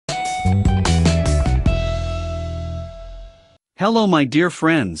Hello my dear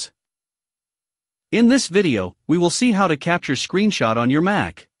friends. In this video, we will see how to capture screenshot on your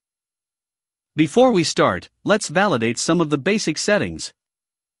Mac. Before we start, let's validate some of the basic settings.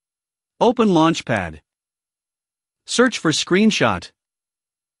 Open Launchpad. Search for screenshot.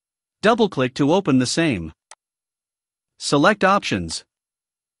 Double-click to open the same. Select Options.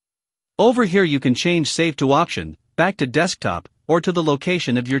 Over here you can change Save to Option, Back to Desktop, or to the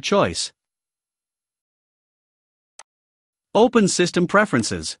location of your choice. Open System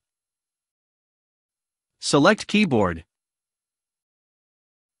Preferences. Select Keyboard.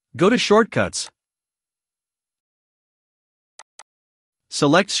 Go to Shortcuts.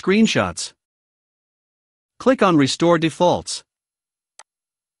 Select Screenshots. Click on Restore Defaults.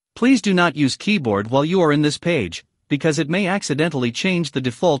 Please do not use Keyboard while you are in this page, because it may accidentally change the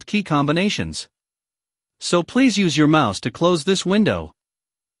default key combinations. So please use your mouse to close this window.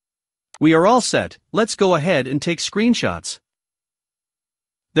 We are all set, let's go ahead and take screenshots.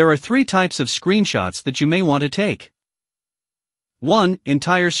 There are three types of screenshots that you may want to take. 1.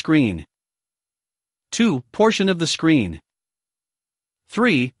 Entire screen. 2. Portion of the screen.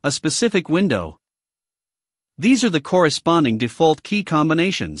 3. A specific window. These are the corresponding default key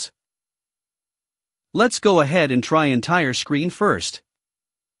combinations. Let's go ahead and try entire screen first.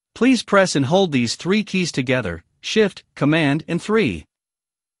 Please press and hold these three keys together, Shift, Command, and 3.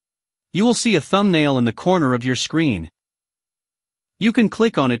 You will see a thumbnail in the corner of your screen. You can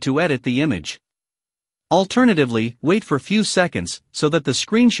click on it to edit the image. Alternatively, wait for a few seconds so that the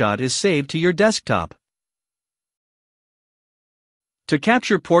screenshot is saved to your desktop. To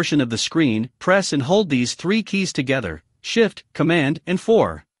capture portion of the screen, press and hold these three keys together, Shift, Command, and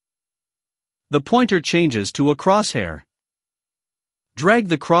 4. The pointer changes to a crosshair. Drag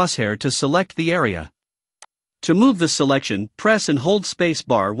the crosshair to select the area. To move the selection, press and hold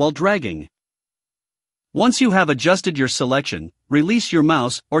spacebar while dragging. Once you have adjusted your selection, release your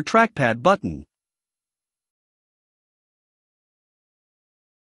mouse or trackpad button.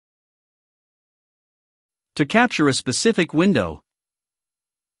 To capture a specific window,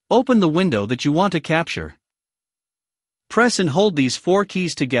 open the window that you want to capture. Press and hold these four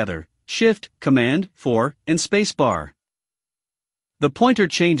keys together, Shift, Command, 4, and spacebar. The pointer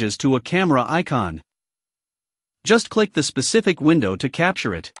changes to a camera icon. Just click the specific window to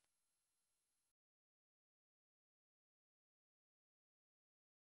capture it.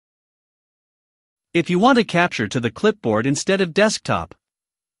 If you want to capture to the clipboard instead of desktop,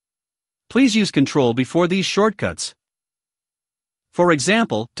 please use Control before these shortcuts. For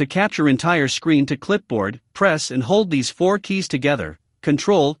example, to capture entire screen to clipboard, press and hold these four keys together,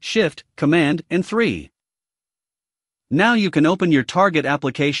 Control, Shift, Command, and 3. Now you can open your target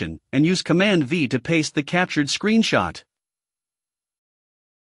application and use Command V to paste the captured screenshot.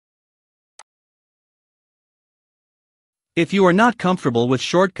 If you are not comfortable with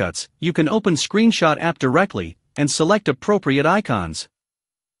shortcuts, you can open Screenshot app directly and select appropriate icons.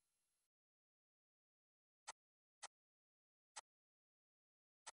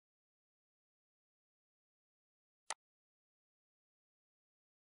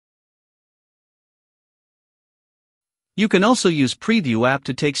 You can also use Preview app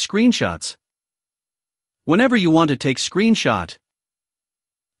to take screenshots. Whenever you want to take screenshot,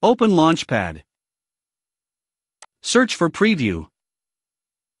 open Launchpad. Search for Preview.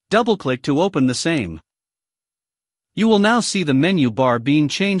 Double-click to open the same. You will now see the menu bar being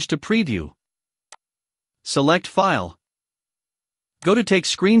changed to Preview. Select File. Go to Take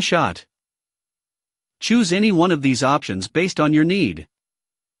Screenshot. Choose any one of these options based on your need.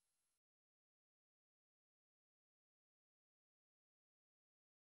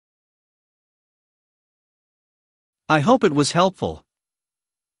 I hope it was helpful.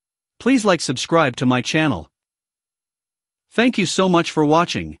 Please subscribe to my channel. Thank you so much for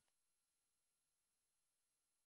watching.